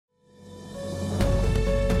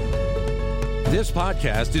This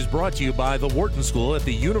podcast is brought to you by the Wharton School at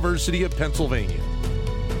the University of Pennsylvania.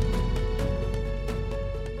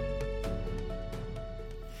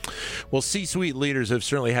 Well, C-suite leaders have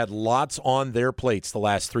certainly had lots on their plates the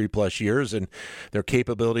last 3+ years, and their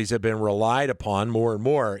capabilities have been relied upon more and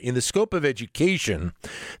more. In the scope of education,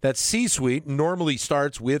 that C-suite normally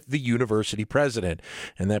starts with the university president,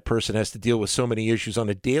 and that person has to deal with so many issues on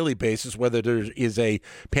a daily basis, whether there is a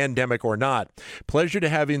pandemic or not. Pleasure to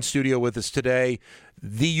have in studio with us today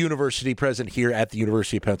the university president here at the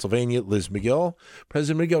University of Pennsylvania, Liz Magill.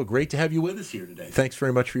 President Magill, great to have you with us here today. Thanks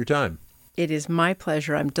very much for your time. It is my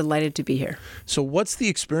pleasure. I'm delighted to be here. So what's the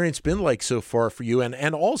experience been like so far for you?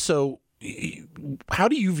 And also, how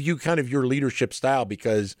do you view kind of your leadership style?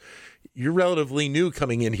 Because you're relatively new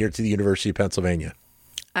coming in here to the University of Pennsylvania.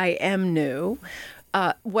 I am new.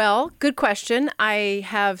 Well, good question. I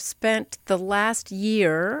have spent the last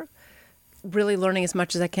year really learning as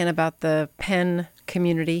much as I can about the Penn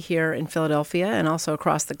community here in Philadelphia and also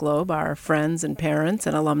across the globe, our friends and parents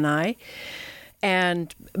and alumni.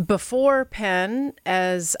 And before Penn,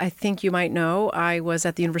 as I think you might know, I was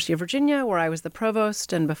at the University of Virginia, where I was the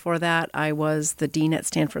provost. And before that, I was the dean at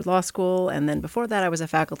Stanford Law School. And then before that, I was a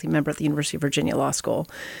faculty member at the University of Virginia Law School.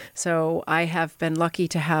 So I have been lucky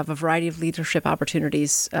to have a variety of leadership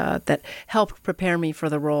opportunities that helped prepare me for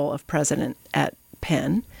the role of president at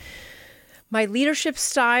Penn. My leadership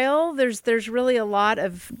style, there's really a lot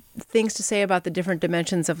of things to say about the different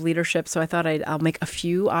dimensions of leadership, so I thought I'll make a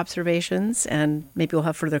few observations and maybe we'll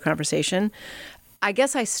have further conversation. I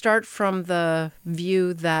guess I start from the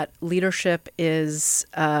view that leadership is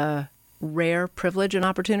a rare privilege and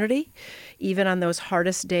opportunity. Even on those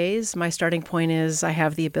hardest days, my starting point is I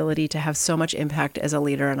have the ability to have so much impact as a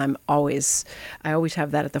leader, and I always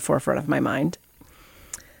have that at the forefront of my mind.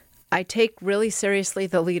 I take really seriously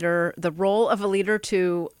the role of a leader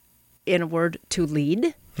to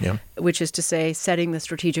lead, which is to say setting the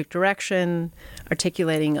strategic direction,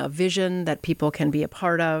 articulating a vision that people can be a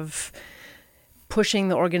part of, pushing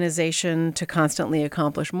the organization to constantly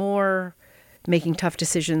accomplish more, making tough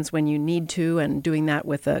decisions when you need to, and doing that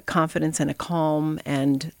with a confidence and a calm,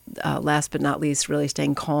 and last but not least, really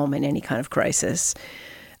staying calm in any kind of crisis.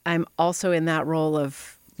 I'm also in that role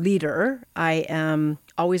of leader. I am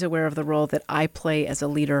always aware of the role that I play as a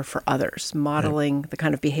leader for others, modeling the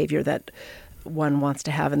kind of behavior that one wants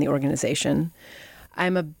to have in the organization.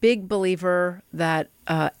 I'm a big believer that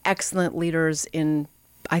excellent leaders in,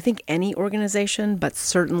 I think, any organization, but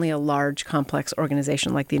certainly a large, complex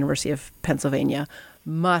organization like the University of Pennsylvania,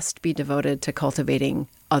 must be devoted to cultivating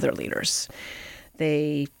other leaders.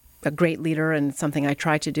 A great leader, and something I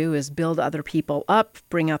try to do, is build other people up,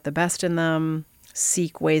 bring out the best in them,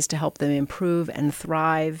 seek ways to help them improve and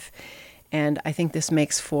thrive. And I think this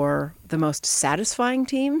makes for the most satisfying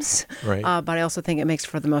teams, right. But I also think it makes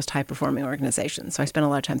for the most high-performing organizations. So I spend a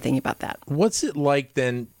lot of time thinking about that. What's it like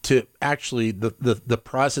then to actually the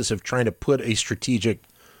process of trying to put a strategic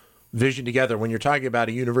vision together when you're talking about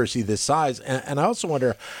a university this size? And I also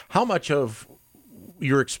wonder how much of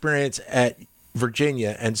your experience at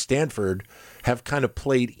Virginia and Stanford have kind of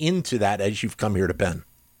played into that as you've come here to Penn.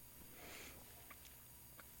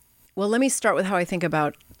 Well, let me start with how I think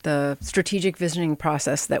about the strategic visioning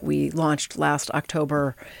process that we launched last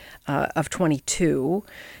October of 22.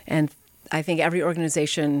 And I think every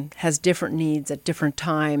organization has different needs at different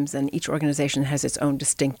times, and each organization has its own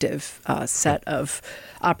distinctive set of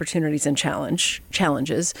opportunities and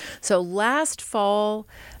challenges. So last fall,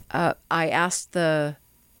 I asked the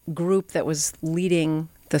group that was leading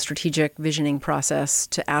the strategic visioning process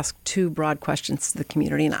to ask two broad questions to the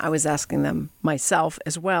community, and I was asking them myself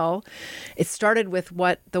as well. It started with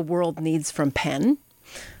what the world needs from Penn,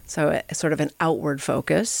 so a sort of an outward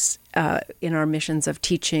focus in our missions of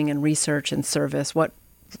teaching and research and service.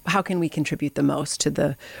 How can we contribute the most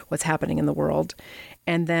to what's happening in the world?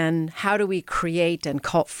 And then how do we create and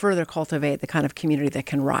further cultivate the kind of community that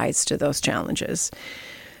can rise to those challenges?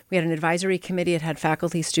 We had an advisory committee. It had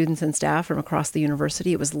faculty, students, and staff from across the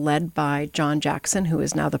university. It was led by John Jackson, who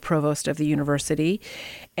is now the provost of the university.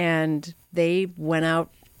 And they went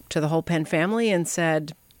out to the whole Penn family and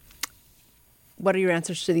said, what are your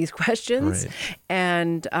answers to these questions? Right.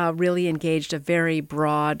 And really engaged a very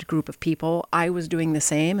broad group of people. I was doing the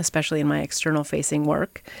same, especially in my external-facing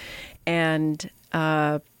work. And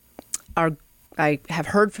I have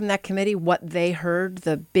heard from that committee what they heard,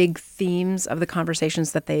 the big themes of the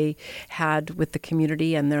conversations that they had with the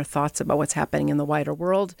community and their thoughts about what's happening in the wider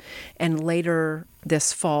world. And later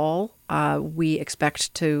this fall, we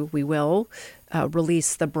will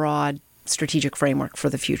release the broad strategic framework for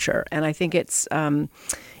the future. And I think it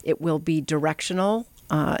will be directional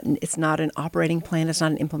It's not an operating plan. It's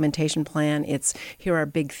not an implementation plan. It's here are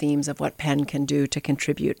big themes of what Penn can do to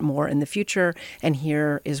contribute more in the future, and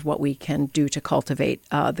here is what we can do to cultivate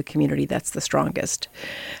the community that's the strongest.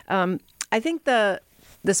 I think the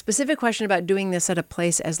specific question about doing this at a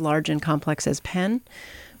place as large and complex as Penn,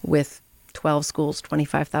 with 12 schools,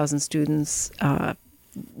 25,000 students,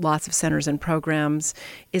 lots of centers and programs,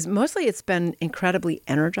 is mostly it's been incredibly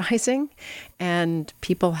energizing, and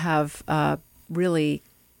people have really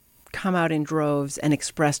come out in droves and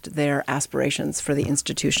expressed their aspirations for the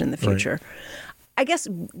institution in the future. Right. I guess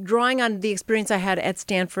drawing on the experience I had at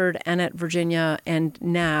Stanford and at Virginia and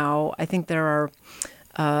now, I think there are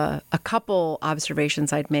a couple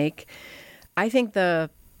observations I'd make. I think the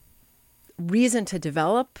reason to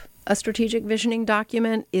develop a strategic visioning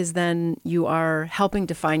document is then you are helping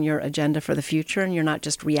define your agenda for the future, and you're not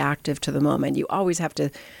just reactive to the moment. You always have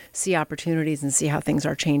to see opportunities and see how things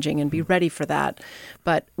are changing and be ready for that.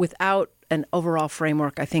 But without an overall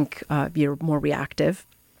framework, I think you're more reactive.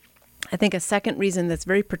 I think a second reason that's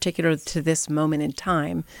very particular to this moment in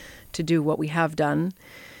time to do what we have done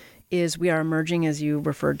is we are emerging, as you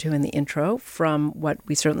referred to in the intro, from what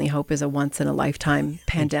we certainly hope is a once-in-a-lifetime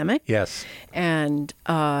pandemic. Yes. And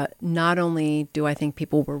not only do I think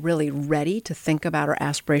people were really ready to think about our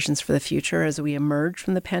aspirations for the future as we emerge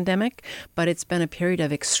from the pandemic, but it's been a period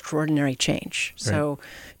of extraordinary change. Right. So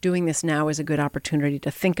doing this now is a good opportunity to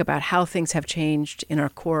think about how things have changed in our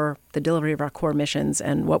core, the delivery of our core missions,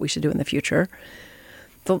 and what we should do in the future.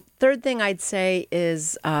 The third thing I'd say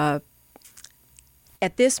is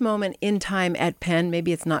at this moment in time at Penn,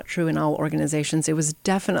 maybe it's not true in all organizations, it was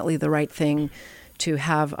definitely the right thing to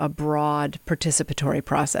have a broad participatory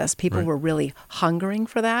process. People were really hungering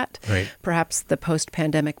for that, perhaps the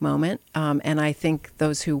post-pandemic moment. And I think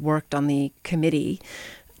those who worked on the committee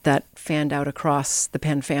that fanned out across the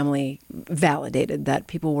Penn family validated that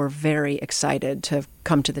people were very excited to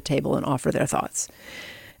come to the table and offer their thoughts.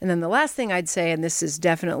 And then the last thing I'd say, and this is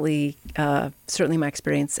definitely, certainly my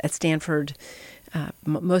experience at Stanford,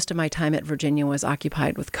 most of my time at Virginia was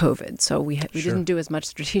occupied with COVID, so we didn't do as much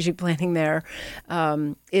strategic planning there.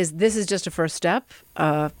 This is just a first step.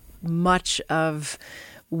 Much of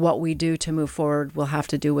what we do to move forward will have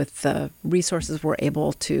to do with the resources we're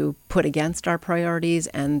able to put against our priorities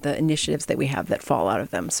and the initiatives that we have that fall out of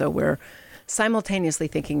them. So we're simultaneously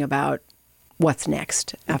thinking about what's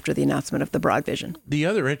next after the announcement of the broad vision. The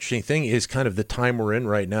other interesting thing is kind of the time we're in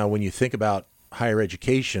right now when you think about higher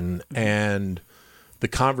education and the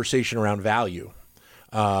conversation around value.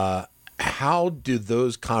 How do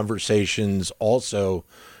those conversations also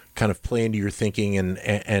kind of play into your thinking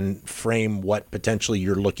and frame what potentially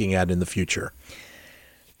you're looking at in the future?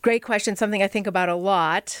 Great question, something I think about a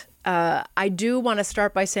lot. I do want to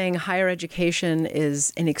start by saying higher education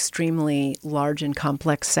is an extremely large and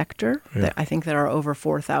complex sector. Yeah. I think there are over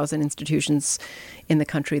 4,000 institutions in the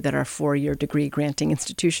country that are four-year degree granting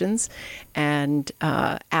institutions, and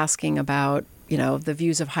asking about the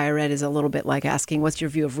views of higher ed is a little bit like asking, what's your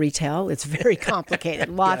view of retail? It's very complicated,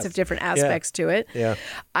 lots of different aspects to it. Yeah.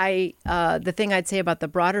 The thing I'd say about the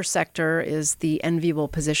broader sector is the enviable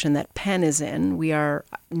position that Penn is in. We are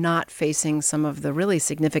not facing some of the really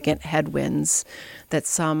significant headwinds that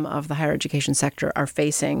some of the higher education sector are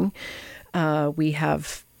facing. We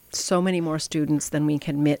have so many more students than we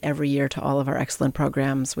can admit every year to all of our excellent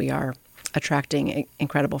programs. We are attracting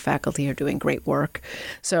incredible faculty who are doing great work.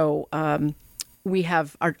 So we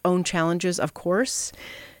have our own challenges, of course,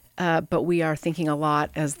 but we are thinking a lot,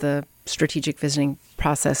 as the strategic visioning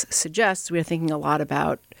process suggests, we are thinking a lot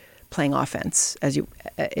about playing offense,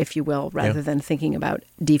 if you will, rather than thinking about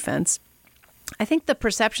defense. I think the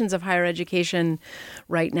perceptions of higher education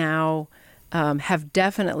right now have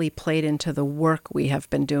definitely played into the work we have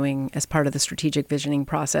been doing as part of the strategic visioning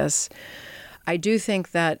process. I do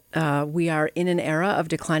think that we are in an era of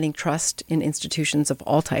declining trust in institutions of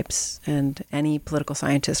all types, and any political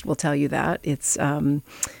scientist will tell you that. It's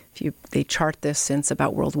they chart this since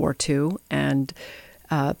about World War II, and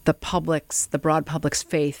the broad public's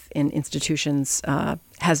faith in institutions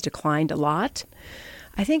has declined a lot.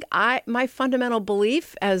 I think my fundamental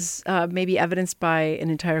belief, as maybe evidenced by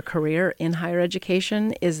an entire career in higher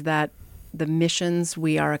education, is that the missions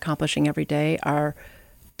we are accomplishing every day are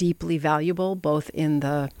deeply valuable, both in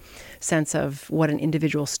the sense of what an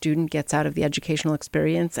individual student gets out of the educational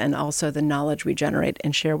experience and also the knowledge we generate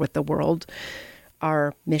and share with the world.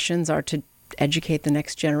 Our missions are to educate the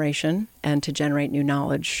next generation and to generate new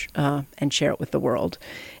knowledge and share it with the world.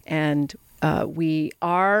 And We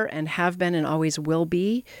are and have been and always will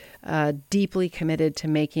be deeply committed to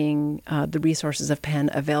making the resources of Penn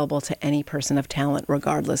available to any person of talent,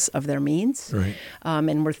 regardless of their means. Right.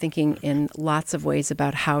 And we're thinking in lots of ways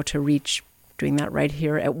about how to reach, doing that right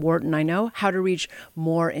here at Wharton, I know, how to reach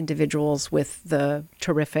more individuals with the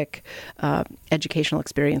terrific educational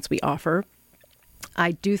experience we offer.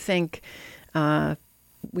 I do think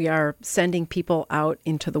we are sending people out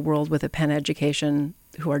into the world with a Penn education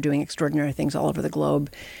who are doing extraordinary things all over the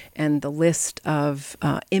globe. And the list of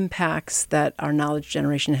impacts that our knowledge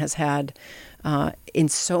generation has had in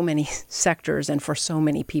so many sectors and for so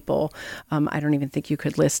many people, I don't even think you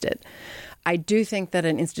could list it. I do think that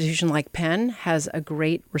an institution like Penn has a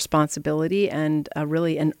great responsibility and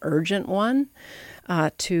really an urgent one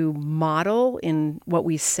to model in what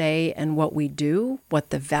we say and what we do, what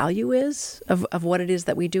the value is of what it is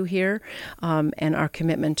that we do here, and our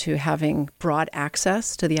commitment to having broad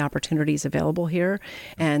access to the opportunities available here.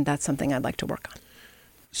 And that's something I'd like to work on.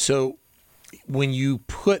 So when you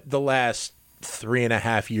put the last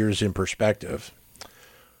 3.5 years in perspective,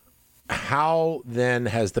 how then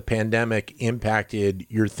has the pandemic impacted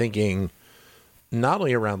your thinking, not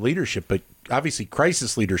only around leadership, but obviously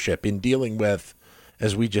crisis leadership in dealing with,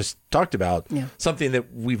 as we just talked about, something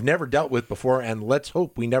that we've never dealt with before, and let's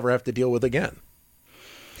hope we never have to deal with again?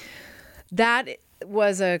 That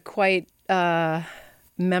was a quite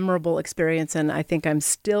memorable experience, and I think I'm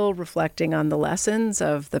still reflecting on the lessons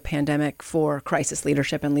of the pandemic for crisis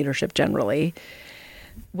leadership and leadership generally.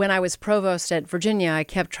 When I was provost at Virginia, I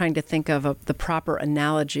kept trying to think of the proper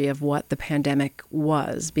analogy of what the pandemic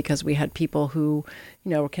was, because we had people who,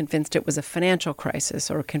 were convinced it was a financial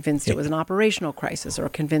crisis, or convinced it was an operational crisis, or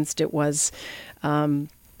convinced it was, they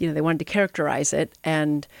wanted to characterize it.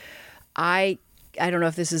 And I don't know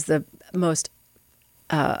if this is the most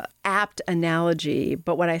apt analogy,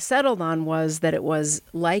 but what I settled on was that it was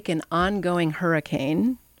like an ongoing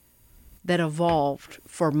hurricane that evolved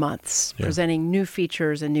for months, presenting new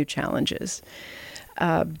features and new challenges.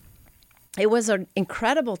 It was an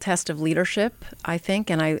incredible test of leadership, I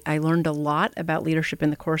think, and I learned a lot about leadership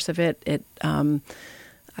in the course of it.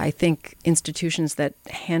 I think institutions that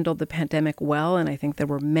handled the pandemic well, and I think there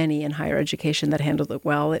were many in higher education that handled it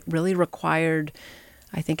well, it really required,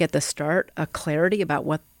 I think at the start, a clarity about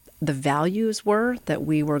what the values were that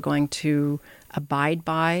we were going to abide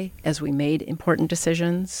by as we made important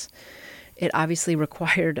decisions. It obviously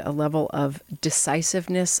required a level of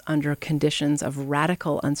decisiveness under conditions of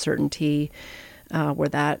radical uncertainty, where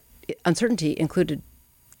that uncertainty included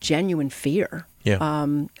genuine fear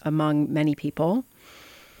among many people.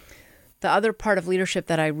 The other part of leadership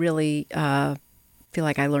that I really feel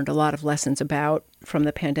like I learned a lot of lessons about from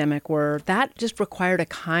the pandemic were that just required a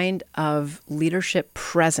kind of leadership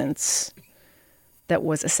presence that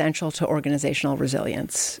was essential to organizational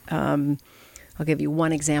resilience. I'll give you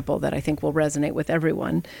one example that I think will resonate with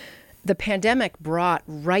everyone. The pandemic brought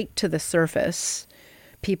right to the surface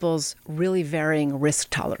people's really varying risk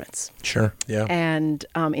tolerance. Sure, yeah. And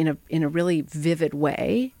in a really vivid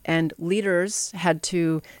way. And leaders had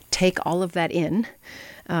to take all of that in,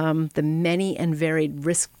 the many and varied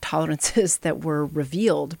risk tolerances that were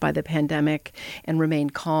revealed by the pandemic, and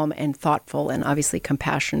remain calm and thoughtful and obviously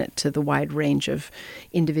compassionate to the wide range of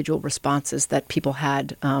individual responses that people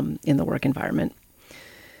had in the work environment.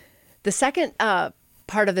 The second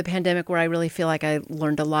part of the pandemic where I really feel like I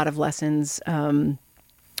learned a lot of lessons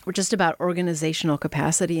were just about organizational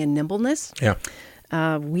capacity and nimbleness.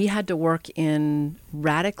 Yeah. We had to work in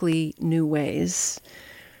radically new ways.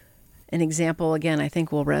 An example, again, I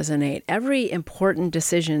think will resonate. Every important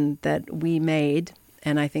decision that we made,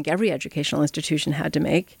 and I think every educational institution had to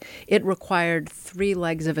make, it required three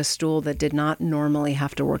legs of a stool that did not normally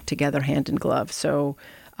have to work together hand in glove. So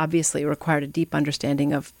obviously it required a deep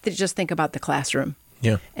understanding of, just think about the classroom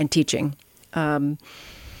and teaching.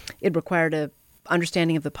 It required a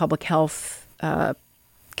understanding of the public health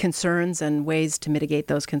concerns and ways to mitigate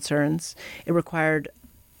those concerns. It required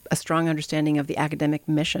a strong understanding of the academic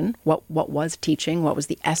mission. What was teaching? What was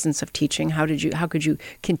the essence of teaching? How could you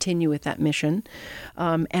continue with that mission?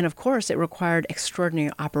 And of course, it required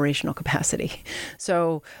extraordinary operational capacity.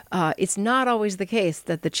 So it's not always the case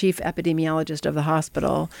that the chief epidemiologist of the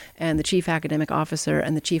hospital and the chief academic officer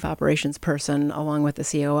and the chief operations person, along with the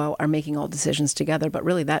COO, are making all decisions together. But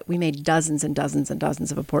really, that we made dozens and dozens and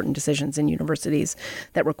dozens of important decisions in universities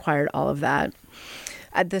that required all of that.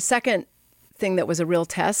 The second thing that was a real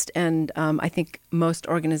test, and I think most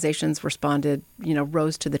organizations responded,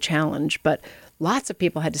 rose to the challenge, but lots of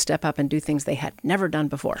people had to step up and do things they had never done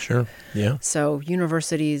before. Sure, yeah. So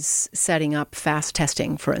universities setting up fast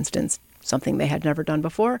testing, for instance, something they had never done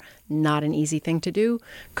before. Not an easy thing to do,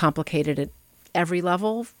 complicated at every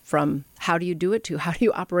level, from how do you do it to how do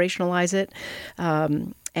you operationalize it.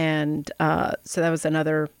 So that was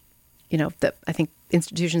another, I think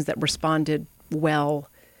institutions that responded well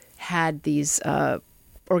had these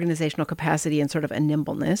organizational capacity and sort of a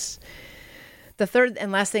nimbleness. The third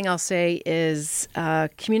and last thing I'll say is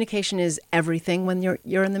communication is everything when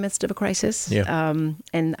you're in the midst of a crisis,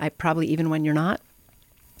 and probably even when you're not.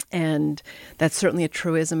 And that's certainly a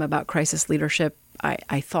truism about crisis leadership.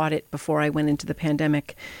 I thought it before I went into the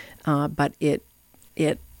pandemic, but it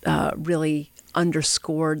really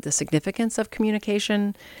underscored the significance of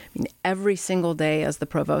communication. I mean, every single day as the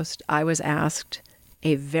provost, I was asked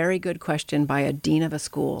a very good question by a dean of a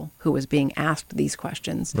school who was being asked these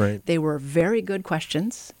questions. Right. They were very good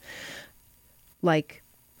questions, like,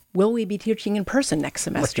 will we be teaching in person next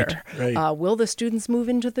semester? Right. Will the students move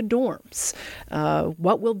into the dorms?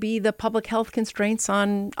 What will be the public health constraints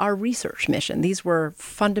on our research mission? These were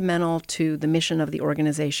fundamental to the mission of the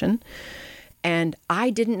organization. And I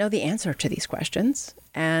didn't know the answer to these questions.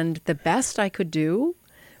 And the best I could do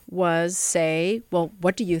was say, well,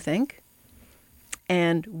 what do you think?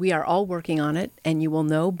 And we are all working on it, and you will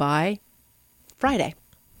know by Friday.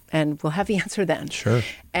 And we'll have the answer then. Sure.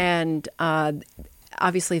 And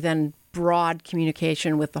obviously then broad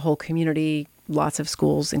communication with the whole community. Lots of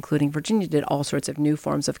schools, including Virginia, did all sorts of new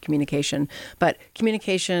forms of communication. But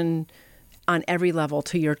communication on every level,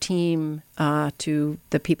 to your team, to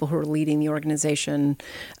the people who are leading the organization,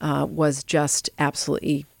 was just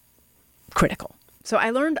absolutely critical. So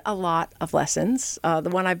I learned a lot of lessons. The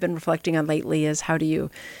one I've been reflecting on lately is how do you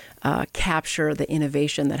capture the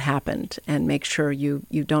innovation that happened and make sure you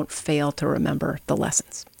don't fail to remember the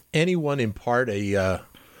lessons. Anyone impart a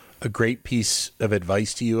great piece of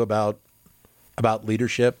advice to you about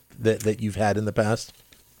leadership that you've had in the past?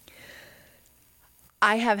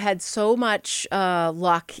 I have had so much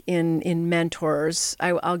luck in mentors.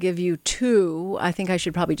 I'll give you two. I think I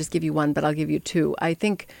should probably just give you one, but I'll give you two. I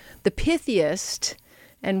think the pithiest,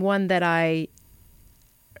 and one that I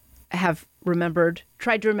have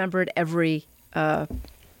tried to remember at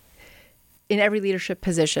in every leadership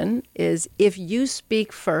position, is if you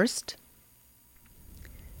speak first,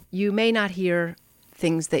 you may not hear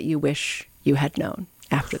things that you wish you had known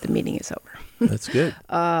after the meeting is over. That's good.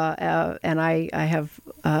 And I have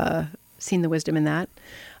seen the wisdom in that.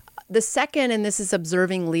 The second, and this is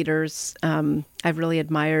observing leaders, I've really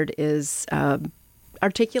admired, is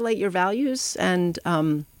articulate your values and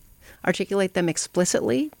articulate them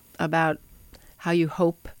explicitly about how you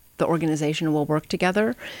hope the organization will work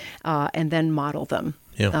together, and then model them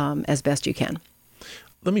as best you can.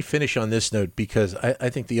 Let me finish on this note, because I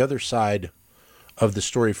think the other side of the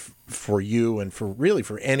story for you and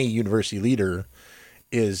for any university leader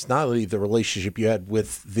is not only the relationship you had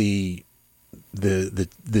with the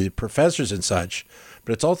professors and such,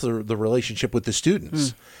 but it's also the relationship with the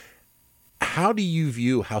students. How do you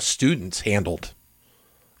view how students handled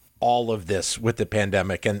all of this with the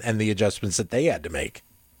pandemic and the adjustments that they had to make?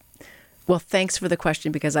 Well, thanks for the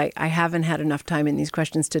question, because I haven't had enough time in these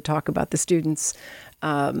questions to talk about the students.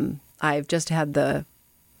 I've just had the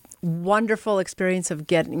wonderful experience of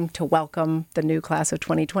getting to welcome the new class of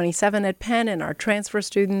 2027 at Penn and our transfer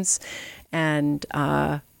students. And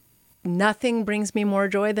nothing brings me more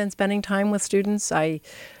joy than spending time with students.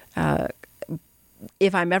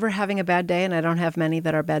 If I'm ever having a bad day, and I don't have many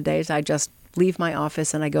that are bad days, I just leave my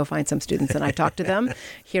office and I go find some students and I talk to them,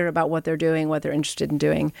 hear about what they're doing, what they're interested in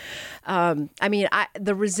doing.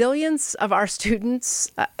 The resilience of our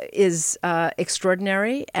students is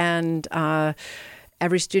extraordinary, and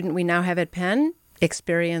every student we now have at Penn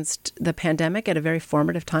experienced the pandemic at a very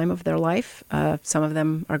formative time of their life. Some of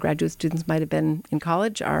them, our graduate students, might have been in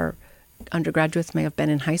college. Our undergraduates may have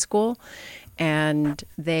been in high school. And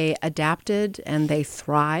they adapted and they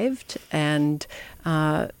thrived, and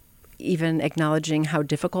even acknowledging how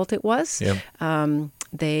difficult it was,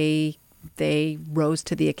 they rose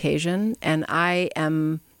to the occasion. And I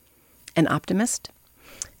am an optimist.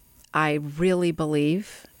 I really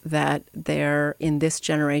believe that they're in this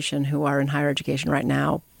generation who are in higher education right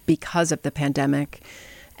now because of the pandemic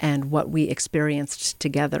and what we experienced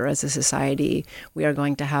together as a society. We are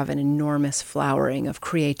going to have an enormous flowering of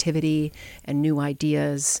creativity and new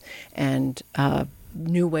ideas and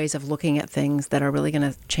new ways of looking at things that are really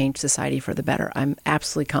going to change society for the better. I'm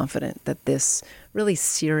absolutely confident that this really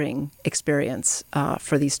searing experience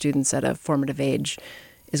for these students at a formative age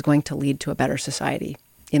is going to lead to a better society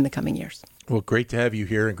in the coming years. Well, great to have you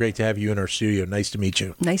here, and great to have you in our studio. Nice to meet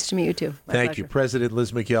you. Nice to meet you, too. My Thank pleasure. you. President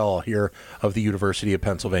Liz Magill here of the University of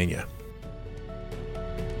Pennsylvania.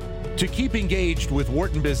 To keep engaged with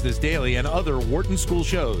Wharton Business Daily and other Wharton School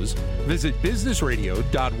shows, visit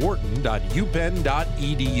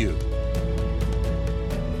businessradio.wharton.upenn.edu.